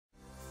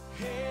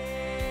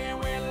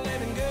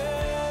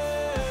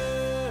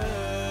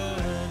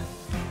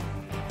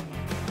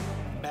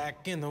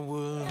in the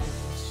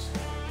woods.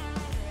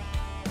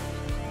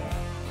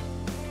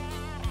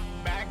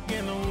 Back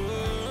in the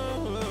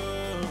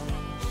woods.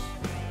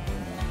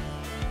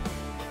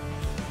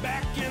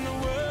 Back in the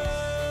woods.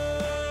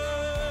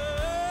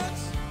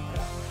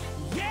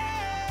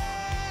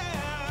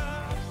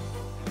 Yeah.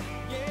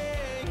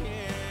 Yeah,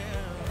 yeah.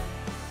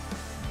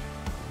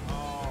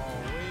 Oh,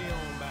 way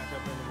on back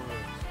up in the woods.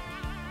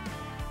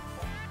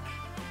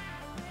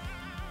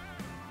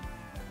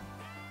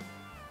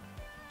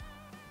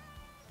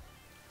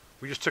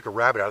 We just took a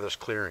rabbit out of this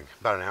clearing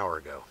about an hour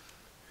ago.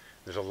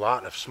 There's a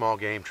lot of small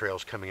game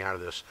trails coming out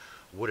of this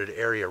wooded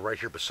area right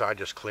here beside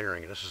this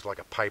clearing, and this is like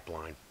a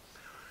pipeline.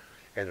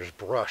 And there's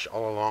brush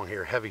all along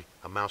here, heavy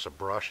amounts of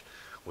brush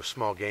with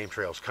small game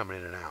trails coming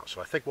in and out. So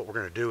I think what we're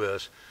going to do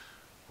is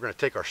we're going to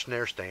take our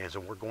snare stands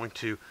and we're going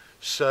to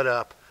set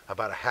up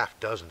about a half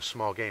dozen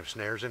small game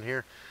snares in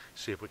here,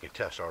 see if we can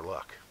test our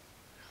luck.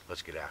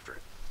 Let's get after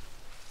it.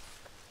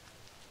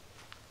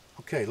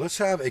 Okay, let's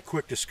have a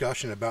quick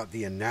discussion about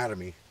the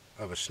anatomy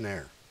of a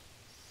snare.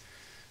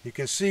 You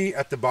can see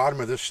at the bottom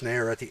of this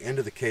snare, at the end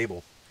of the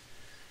cable,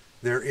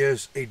 there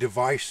is a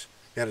device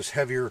that is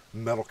heavier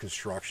metal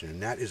construction,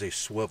 and that is a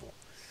swivel.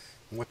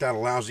 And what that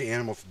allows the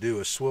animal to do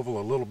is swivel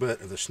a little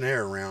bit of the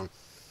snare around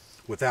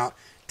without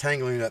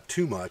tangling it up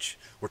too much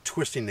or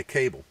twisting the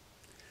cable.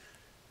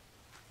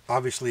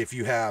 Obviously, if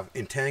you have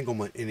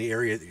entanglement in the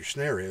area that your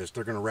snare is,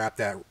 they're going to wrap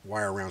that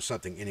wire around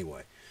something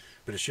anyway.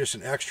 But it's just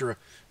an extra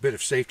bit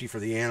of safety for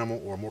the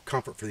animal, or more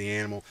comfort for the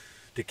animal,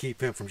 to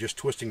keep him from just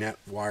twisting that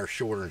wire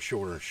shorter and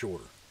shorter and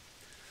shorter.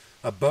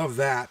 Above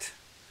that,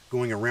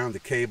 going around the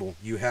cable,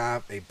 you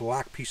have a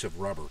black piece of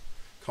rubber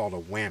called a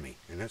whammy,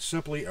 and that's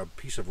simply a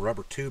piece of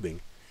rubber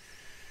tubing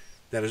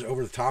that is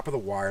over the top of the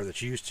wire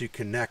that's used to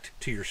connect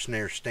to your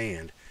snare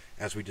stand,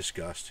 as we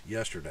discussed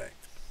yesterday.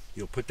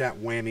 You'll put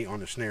that whammy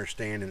on the snare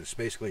stand, and it's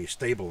basically a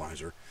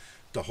stabilizer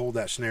to hold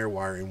that snare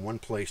wire in one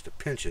place to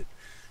pinch it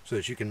so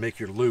that you can make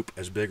your loop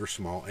as big or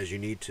small as you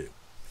need to.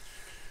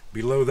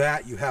 Below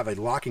that, you have a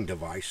locking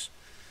device,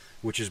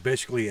 which is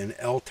basically an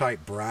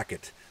L-type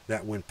bracket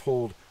that, when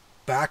pulled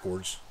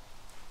backwards,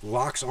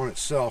 locks on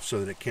itself so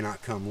that it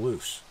cannot come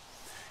loose.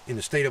 In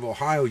the state of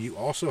Ohio, you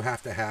also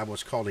have to have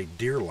what's called a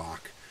deer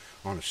lock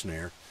on a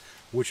snare,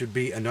 which would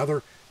be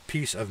another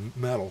piece of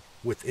metal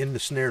within the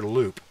snare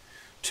loop,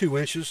 2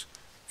 inches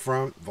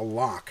from the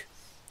lock,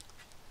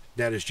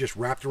 that is just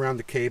wrapped around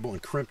the cable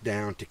and crimped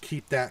down to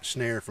keep that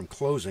snare from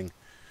closing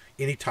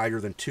any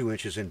tighter than 2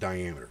 inches in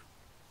diameter.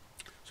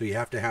 So you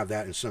have to have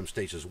that in some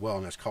states as well,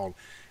 and that's called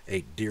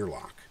a deer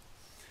lock.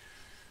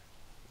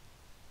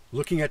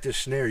 Looking at this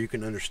snare, you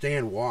can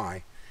understand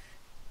why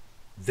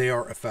they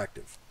are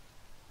effective.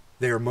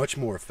 They are much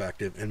more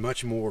effective and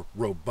much more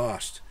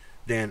robust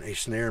than a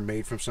snare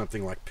made from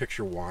something like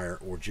picture wire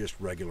or just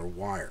regular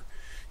wire.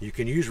 You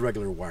can use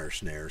regular wire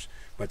snares,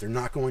 but they're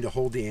not going to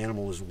hold the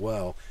animal as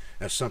well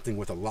as something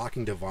with a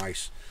locking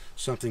device,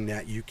 something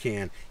that you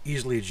can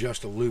easily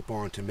adjust a loop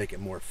on to make it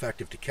more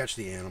effective to catch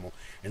the animal,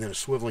 and then a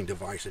swiveling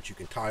device that you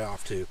can tie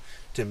off to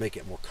make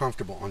it more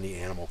comfortable on the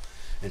animal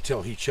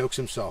until he chokes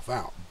himself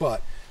out.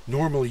 But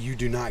normally you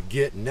do not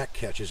get neck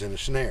catches in a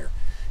snare.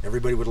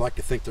 Everybody would like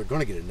to think they're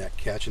going to get a neck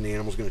catch and the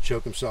animal's going to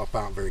choke himself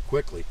out very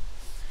quickly.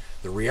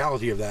 The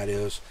reality of that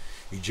is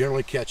you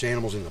generally catch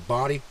animals in the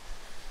body,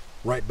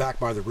 right back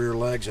by the rear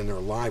legs, and they're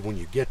alive when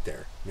you get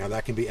there. Now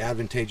that can be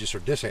advantageous or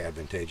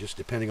disadvantageous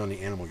depending on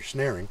the animal you're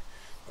snaring,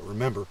 but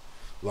remember,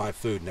 live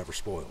food never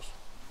spoils.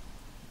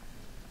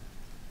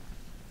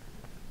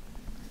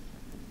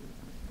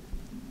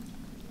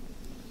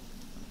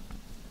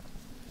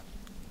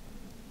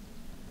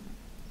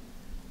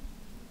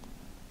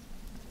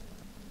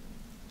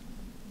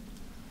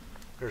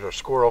 There's our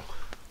squirrel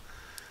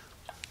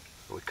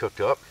that we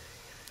cooked up,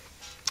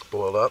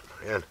 boiled up,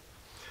 and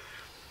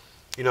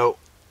you know,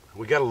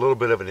 we got a little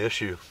bit of an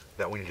issue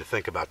that we need to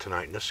think about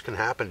tonight, and this can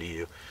happen to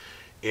you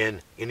in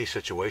any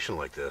situation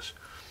like this.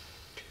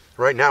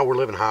 Right now we're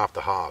living high off the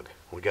hog.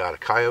 We got a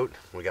coyote,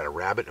 we got a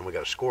rabbit, and we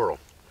got a squirrel,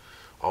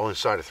 all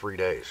inside of 3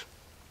 days.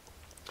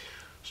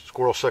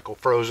 Squirrel sickle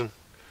frozen,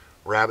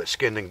 rabbit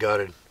skinned and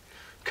gutted,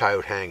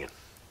 coyote hanging.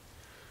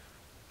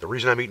 The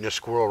reason I'm eating this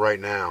squirrel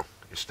right now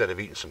instead of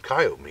eating some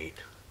coyote meat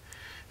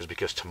is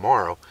because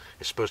tomorrow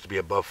it's supposed to be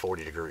above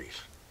 40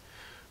 degrees.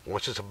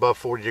 Once it's above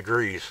 40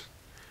 degrees,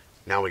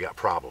 now we got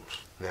problems.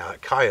 Now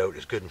that coyote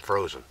is good and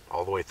frozen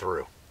all the way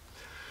through.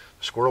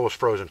 The squirrel was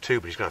frozen too,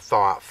 but he's going to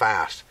thaw out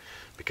fast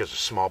because of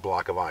a small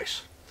block of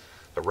ice.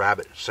 The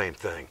rabbit, same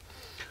thing.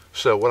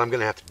 So what I'm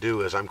going to have to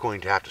do is I'm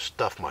going to have to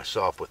stuff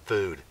myself with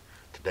food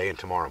today and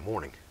tomorrow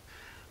morning,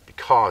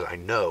 because I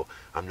know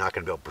I'm not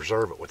going to be able to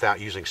preserve it without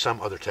using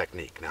some other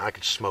technique. Now I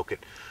could smoke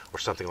it or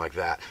something like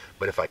that,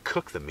 but if I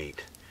cook the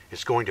meat,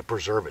 it's going to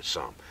preserve it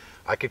some.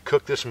 I could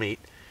cook this meat,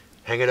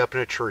 hang it up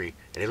in a tree,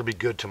 and it'll be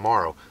good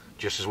tomorrow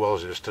just as well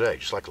as it is today,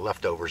 just like the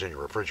leftovers in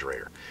your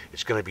refrigerator.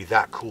 It's going to be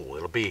that cool.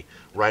 It'll be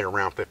right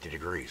around 50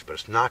 degrees, but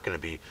it's not going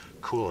to be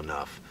cool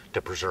enough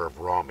to preserve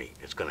raw meat.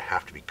 It's going to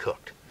have to be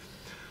cooked.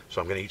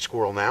 So I'm going to eat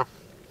squirrel now.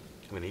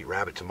 I'm going to eat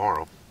rabbit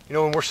tomorrow, You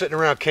know, when we're sitting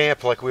around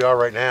camp like we are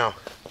right now,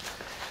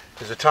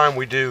 is the time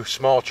we do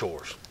small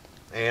chores.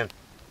 And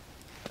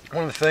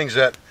one of the things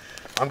that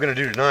I'm going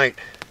to do tonight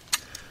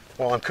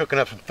while I'm cooking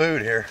up some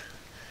food here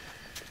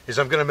is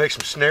I'm going to make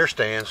some snare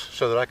stands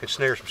so that I can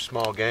snare some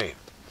small game.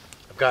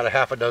 I've got a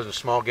half a dozen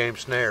small game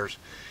snares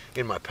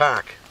in my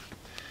pack.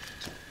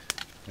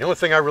 The only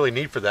thing I really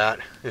need for that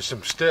is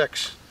some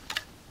sticks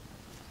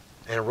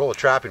and a roll of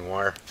trapping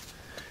wire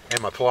and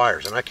my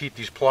pliers. And I keep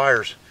these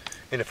pliers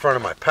in the front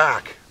of my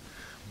pack,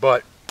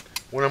 but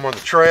when I'm on the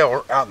trail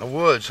or out in the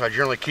woods, I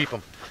generally keep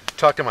them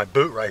tucked in my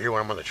boot right here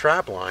when I'm on the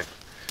trap line,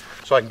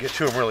 so I can get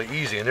to them really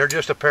easy. And they're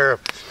just a pair of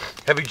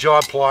heavy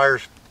jawed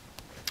pliers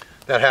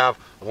that have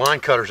line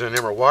cutters in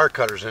them or wire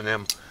cutters in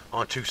them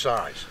on two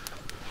sides.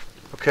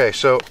 Okay,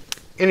 so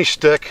any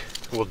stick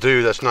will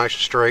do that's nice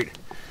and straight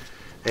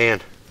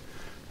and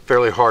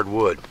fairly hard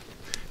wood.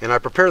 And I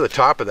prepare the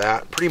top of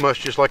that pretty much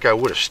just like I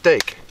would a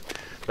steak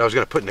that I was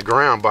going to put in the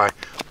ground by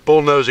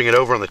bullnosing it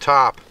over on the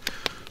top,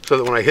 so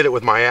that when I hit it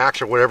with my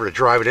axe or whatever to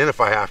drive it in if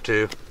I have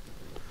to,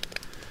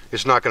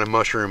 it's not going to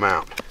mushroom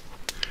out.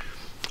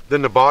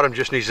 Then the bottom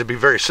just needs to be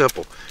very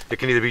simple. It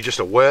can either be just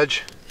a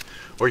wedge,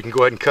 or you can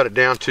go ahead and cut it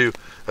down to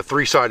a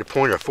 3-sided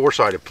point or a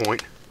 4-sided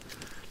point.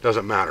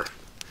 Doesn't matter.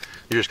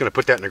 You're just going to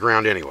put that in the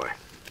ground anyway.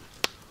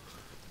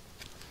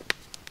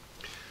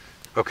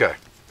 Okay,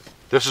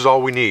 this is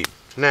all we need.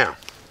 Now,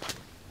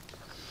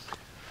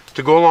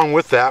 to go along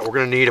with that, we're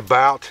going to need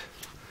about,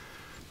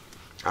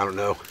 I don't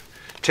know,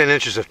 10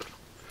 inches of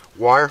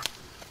wire.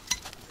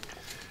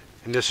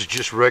 And this is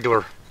just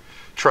regular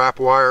trap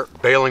wire,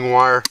 baling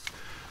wire.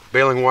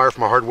 Baling wire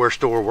from a hardware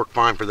store worked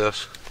fine for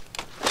this.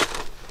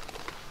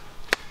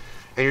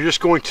 And you're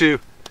just going to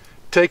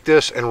take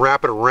this and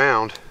wrap it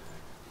around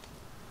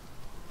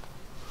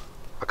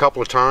a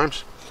couple of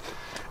times.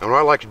 And what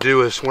I like to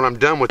do is, when I'm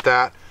done with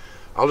that,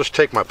 I'll just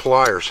take my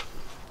pliers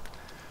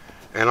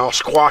and I'll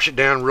squash it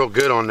down real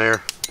good on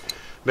there.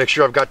 Make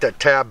sure I've got that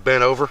tab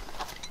bent over.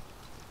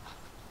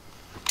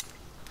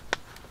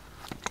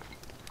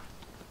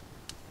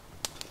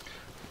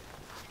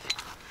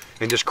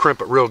 And just crimp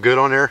it real good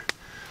on there,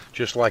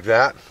 just like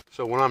that.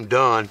 So when I'm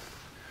done,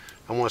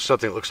 I want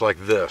something that looks like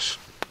this.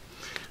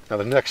 Now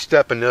the next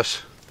step in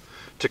this,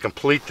 to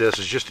complete this,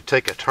 is just to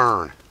take a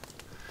turn.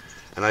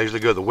 And I usually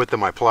go the width of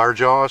my plier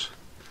jaws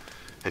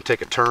and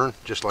take a turn,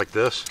 just like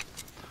this,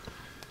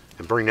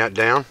 and bring that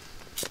down.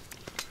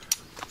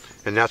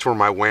 And that's where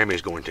my whammy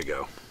is going to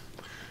go,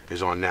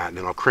 is on that. And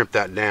then I'll crimp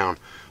that down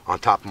on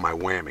top of my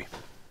whammy.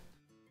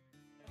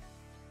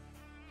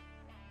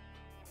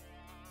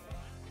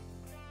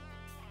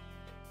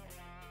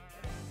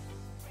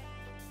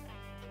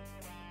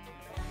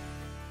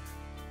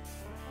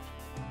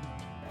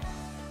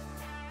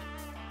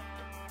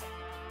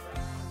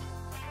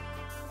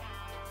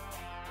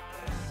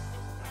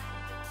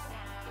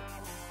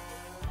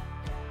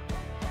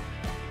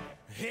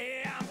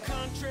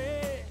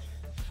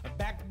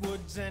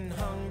 And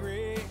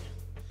hungry,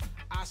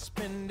 I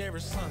spend every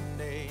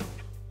Sunday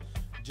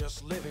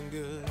just living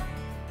good.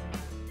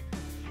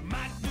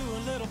 Might do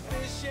a little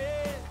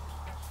fishing,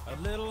 a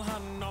little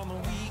hunting on the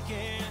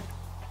weekend.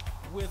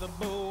 With a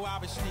bow I'll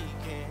be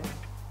sneaking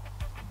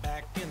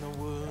back in the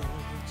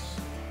woods.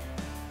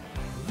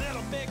 A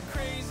little bit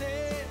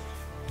crazy,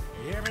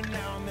 every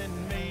now and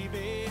then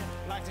maybe.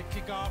 Like to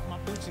kick off my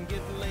boots and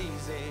get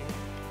lazy,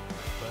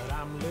 but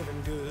I'm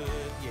living good,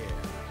 yeah.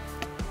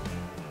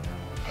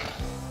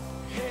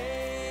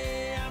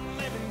 Hey, I'm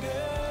living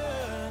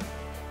good.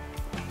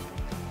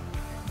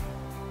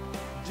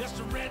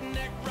 Just a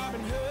redneck Robin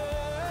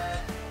Hood.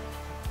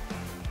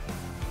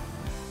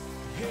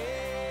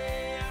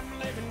 Hey, I'm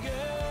living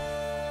good.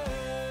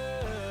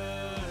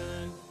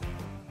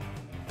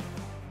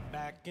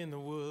 Back in the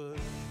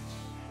woods.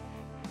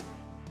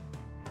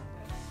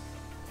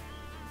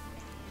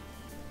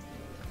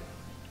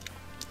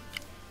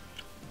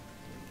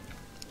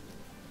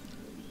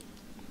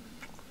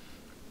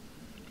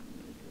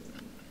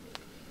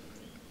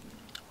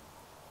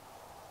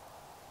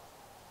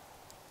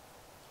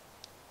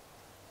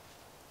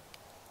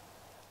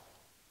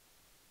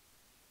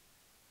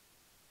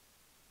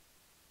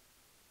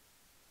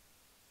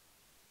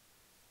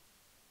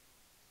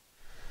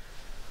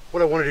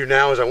 What I want to do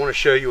now is I want to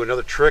show you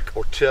another trick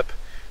or tip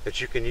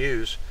that you can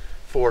use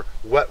for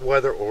wet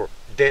weather or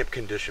damp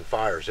condition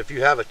fires. If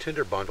you have a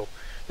tinder bundle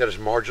that is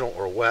marginal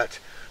or wet,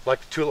 like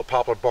the tulip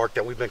poplar bark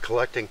that we've been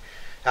collecting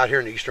out here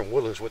in the eastern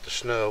woodlands with the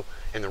snow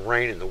and the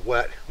rain and the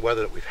wet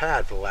weather that we've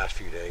had for the last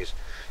few days,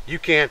 you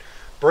can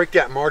break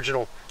that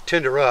marginal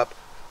tinder up,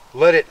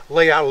 let it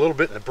lay out a little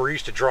bit in the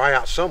breeze to dry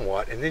out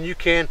somewhat, and then you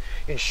can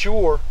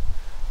ensure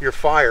your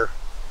fire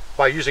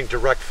by using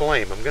direct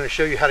flame. I'm going to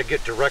show you how to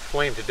get direct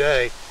flame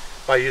today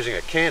by using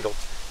a candle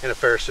and a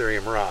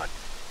ferrocerium rod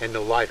and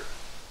no lighter.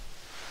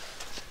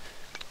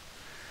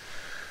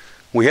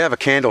 We have a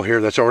candle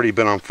here that's already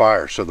been on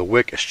fire, so the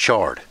wick is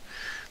charred.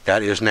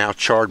 That is now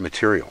charred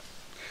material.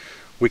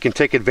 We can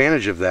take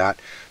advantage of that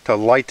to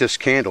light this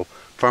candle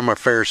from our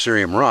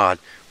ferrocerium rod,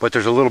 but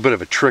there's a little bit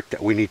of a trick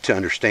that we need to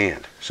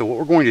understand. So what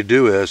we're going to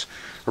do is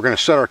we're we're going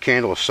to set our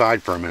candle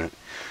aside for a minute.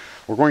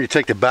 We're going to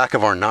take the back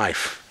of our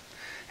knife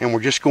and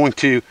we're just going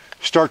to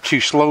start to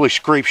slowly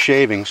scrape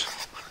shavings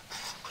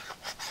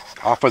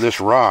off of this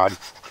rod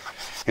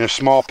in a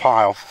small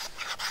pile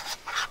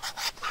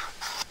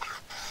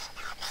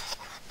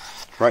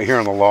right here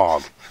on the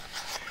log.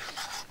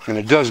 And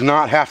it does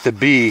not have to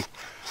be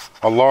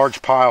a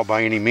large pile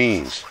by any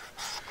means.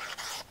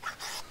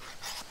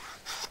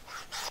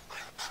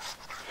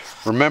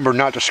 Remember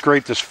not to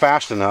scrape this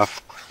fast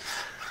enough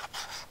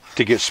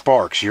to get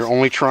sparks. You're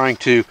only trying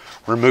to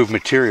remove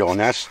material, and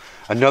that's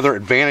another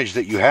advantage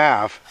that you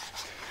have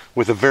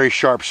with a very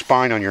sharp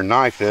spine on your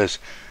knife, is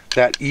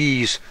that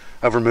ease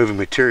of removing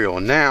material.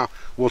 And now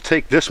we'll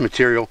take this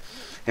material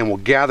and we'll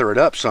gather it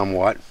up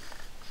somewhat,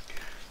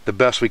 the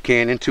best we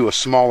can, into a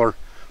smaller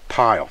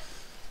pile.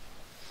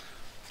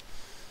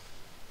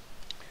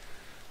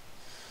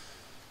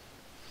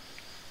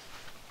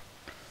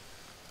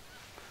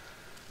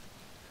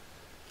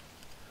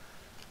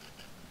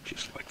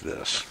 Just like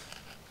this.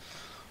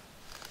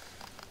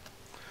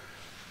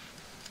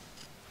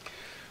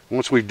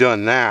 Once we've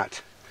done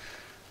that,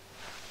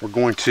 we're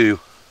going to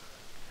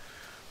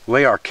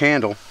lay our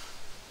candle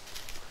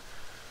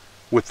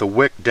with the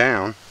wick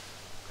down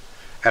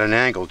at an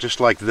angle just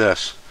like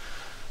this.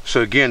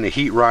 So again, the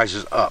heat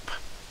rises up.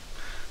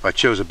 If I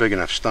chose a big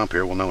enough stump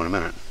here, we'll know in a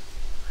minute.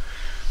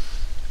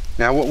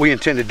 Now what we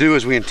intend to do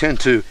is we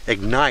intend to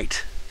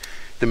ignite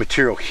the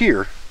material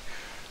here,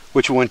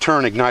 which will in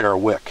turn ignite our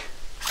wick.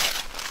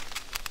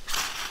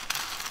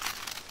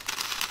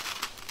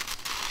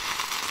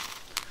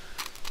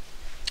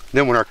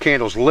 Then when our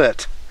candle's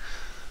lit,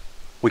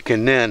 we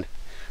can then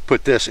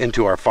put this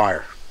into our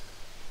fire.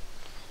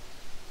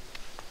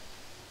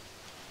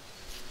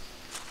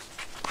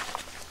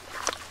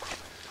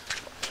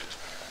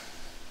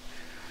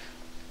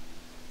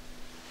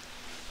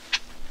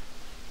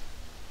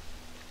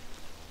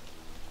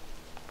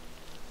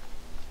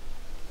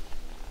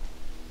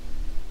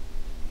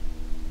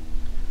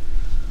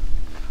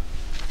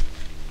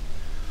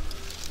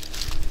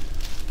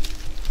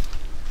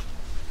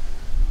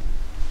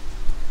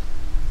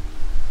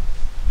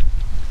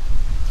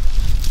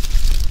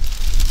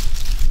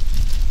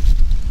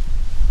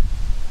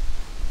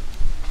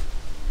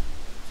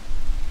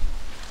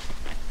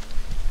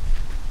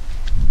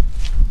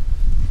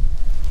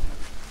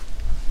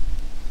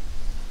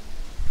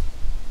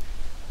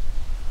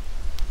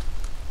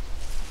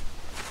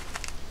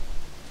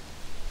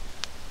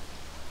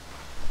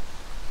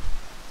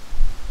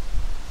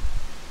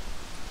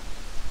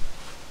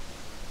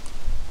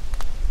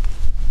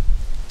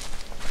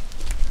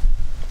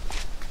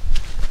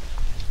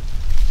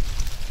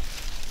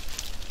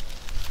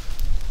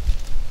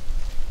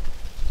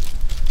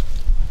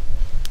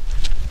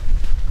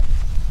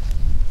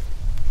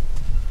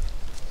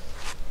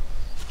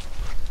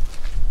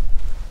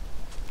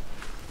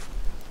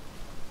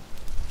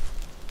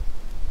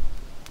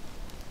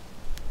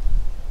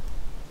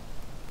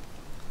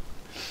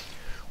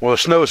 Well, the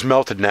snow is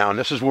melted now, and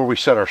this is where we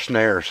set our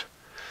snares.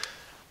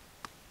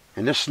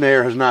 And this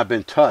snare has not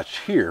been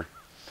touched here.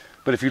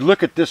 But if you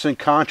look at this in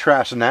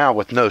contrast now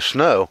with no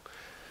snow,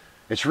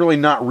 it's really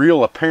not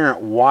real apparent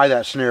why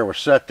that snare was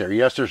set there.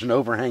 Yes, there's an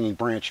overhanging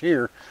branch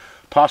here,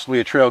 possibly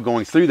a trail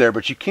going through there,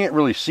 but you can't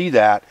really see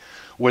that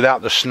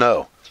without the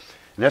snow.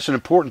 And that's an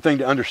important thing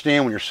to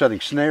understand when you're setting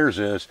snares,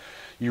 is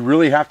you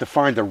really have to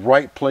find the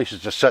right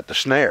places to set the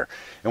snare.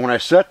 And when I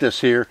set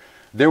this here,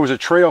 there was a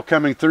trail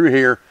coming through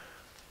here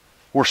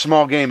where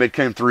small game had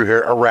come through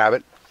here, a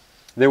rabbit.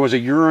 There was a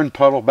urine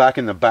puddle back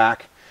in the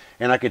back,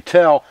 and I could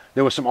tell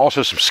there was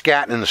also some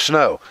scatting in the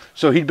snow.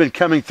 So he'd been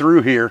coming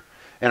through here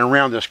and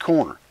around this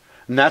corner.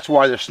 And that's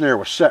why the snare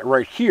was set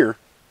right here,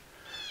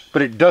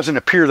 but it doesn't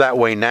appear that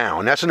way now.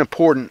 And that's an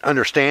important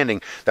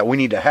understanding that we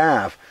need to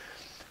have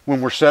when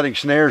we're setting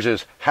snares,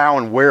 is how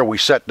and where we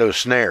set those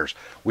snares.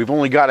 We've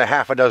only got a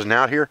half a dozen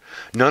out here.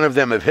 None of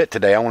them have hit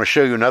today. I want to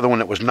show you another one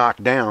that was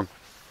knocked down.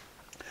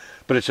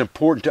 But it's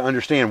important to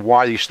understand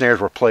why these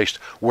snares were placed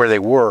where they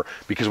were,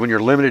 because when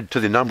you're limited to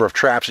the number of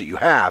traps that you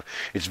have,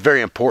 it's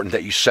very important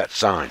that you set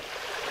sign.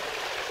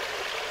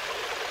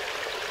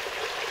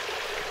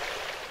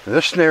 Now,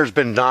 this snare's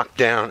been knocked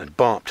down and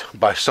bumped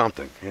by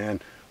something.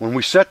 And when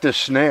we set this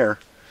snare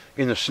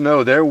in the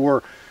snow, there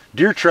were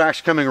deer tracks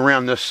coming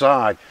around this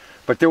side,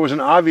 but there was an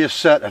obvious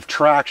set of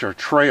tracks or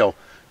trail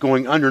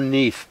going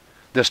underneath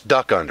this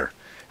duck under.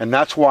 And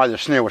that's why the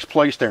snare was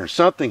placed there. And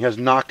something has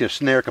knocked this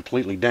snare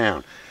completely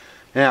down.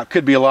 Now, it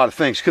could be a lot of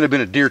things. Could have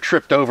been a deer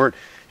tripped over it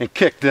and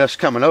kicked this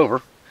coming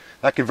over.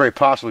 That could very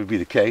possibly be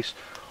the case.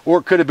 Or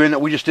it could have been that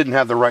we just didn't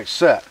have the right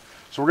set.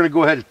 So we're going to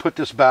go ahead and put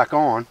this back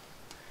on.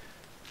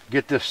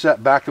 Get this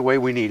set back the way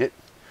we need it.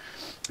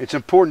 It's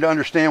important to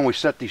understand when we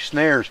set these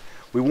snares,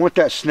 we want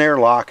that snare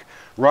lock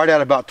right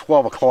at about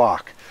 12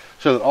 o'clock.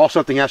 So that all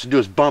something has to do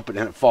is bump it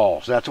and it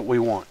falls. That's what we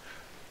want.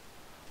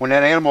 When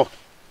that animal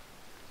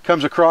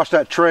comes across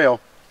that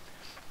trail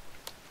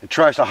and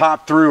tries to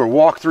hop through or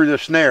walk through the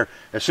snare,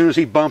 as soon as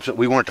he bumps it,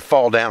 we want it to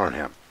fall down on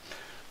him.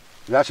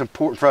 that's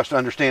important for us to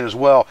understand as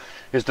well,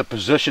 is the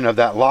position of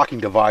that locking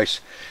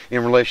device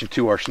in relation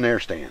to our snare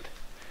stand.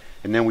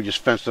 And then we just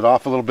fenced it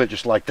off a little bit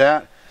just like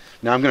that.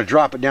 Now I'm going to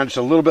drop it down just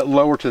a little bit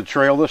lower to the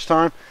trail this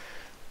time,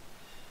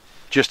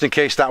 just in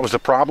case that was the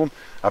problem.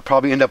 I'll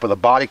probably end up with a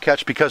body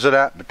catch because of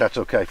that, but that's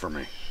okay for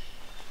me.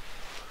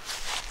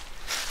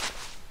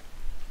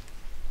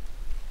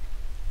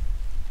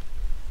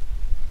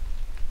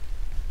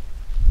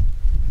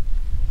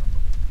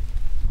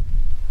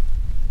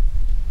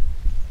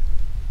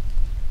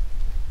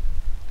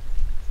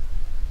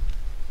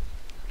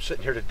 I'm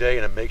sitting here today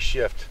in a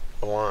makeshift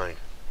blind,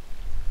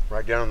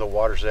 right down on the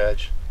water's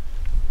edge.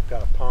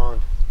 Got a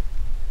pond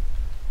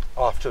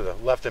off to the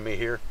left of me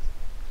here,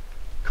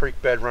 creek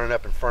bed running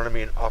up in front of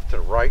me, and off to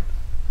the right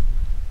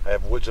I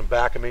have woods in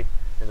back of me,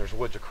 and there's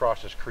woods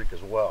across this creek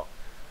as well.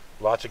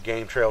 Lots of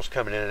game trails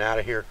coming in and out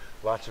of here,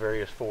 lots of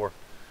areas for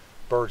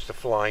birds to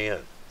fly in.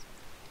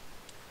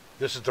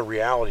 This is the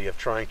reality of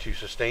trying to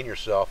sustain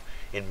yourself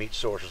in meat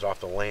sources off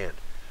the land.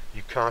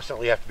 You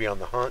constantly have to be on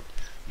the hunt,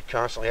 you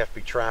constantly have to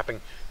be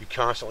trapping, you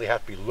constantly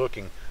have to be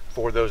looking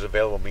for those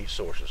available meat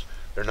sources.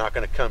 They're not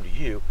going to come to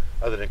you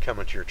other than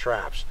coming to your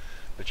traps.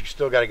 But you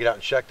still got to get out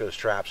and check those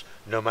traps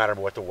no matter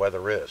what the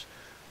weather is.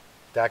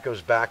 That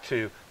goes back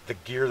to the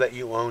gear that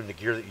you own, the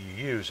gear that you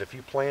use. If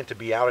you plan to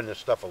be out in this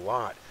stuff a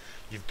lot,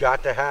 you've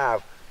got to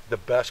have the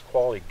best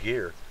quality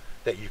gear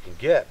that you can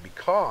get,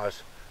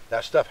 because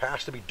that stuff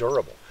has to be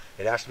durable.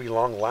 It has to be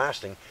long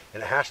lasting,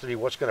 and it has to be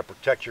what's going to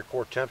protect your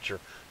core temperature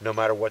no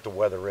matter what the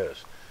weather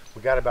is.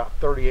 We got about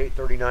 38,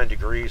 39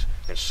 degrees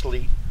and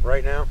sleet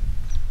right now.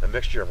 A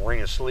mixture of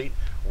rain and sleet.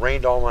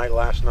 Rained all night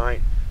last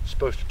night. It's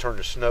supposed to turn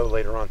to snow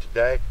later on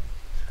today.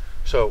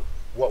 So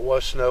what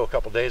was snow a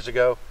couple days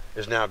ago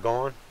is now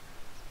gone.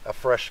 A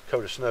fresh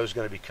coat of snow is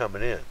going to be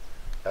coming in.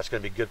 That's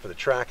going to be good for the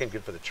tracking,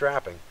 good for the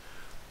trapping,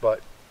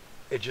 but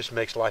it just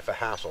makes life a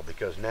hassle,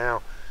 because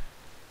now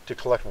to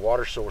collect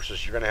water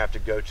sources you're going to have to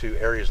go to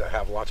areas that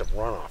have lots of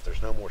runoff.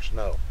 There's no more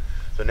snow.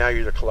 So now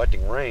you're either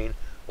collecting rain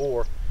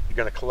or you're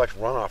going to collect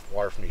runoff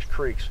water from these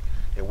creeks,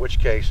 in which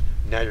case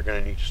now you're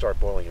going to need to start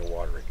boiling your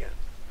water again.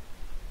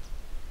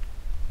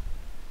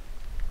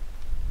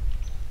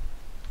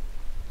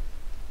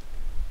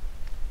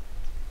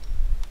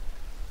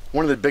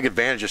 One of the big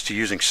advantages to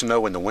using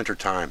snow in the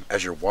wintertime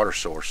as your water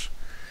source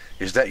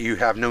is that you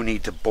have no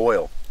need to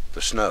boil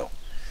the snow.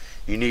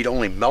 You need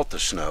only melt the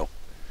snow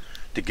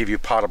to give you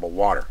potable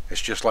water. It's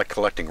just like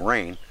collecting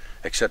rain,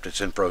 except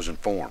it's in frozen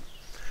form.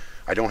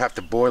 I don't have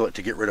to boil it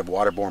to get rid of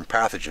waterborne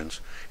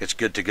pathogens. It's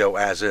good to go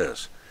as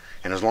is.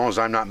 And as long as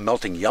I'm not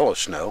melting yellow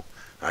snow,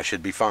 I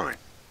should be fine.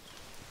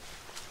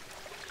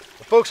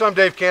 Well, folks, I'm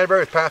Dave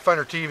Canterbury with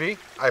Pathfinder TV.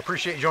 I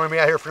appreciate you joining me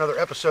out here for another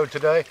episode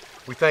today.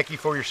 We thank you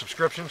for your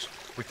subscriptions.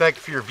 We thank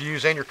you for your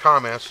views and your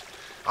comments.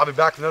 I'll be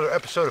back with another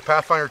episode of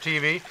Pathfinder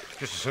TV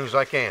just as soon as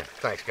I can.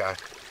 Thanks, guys.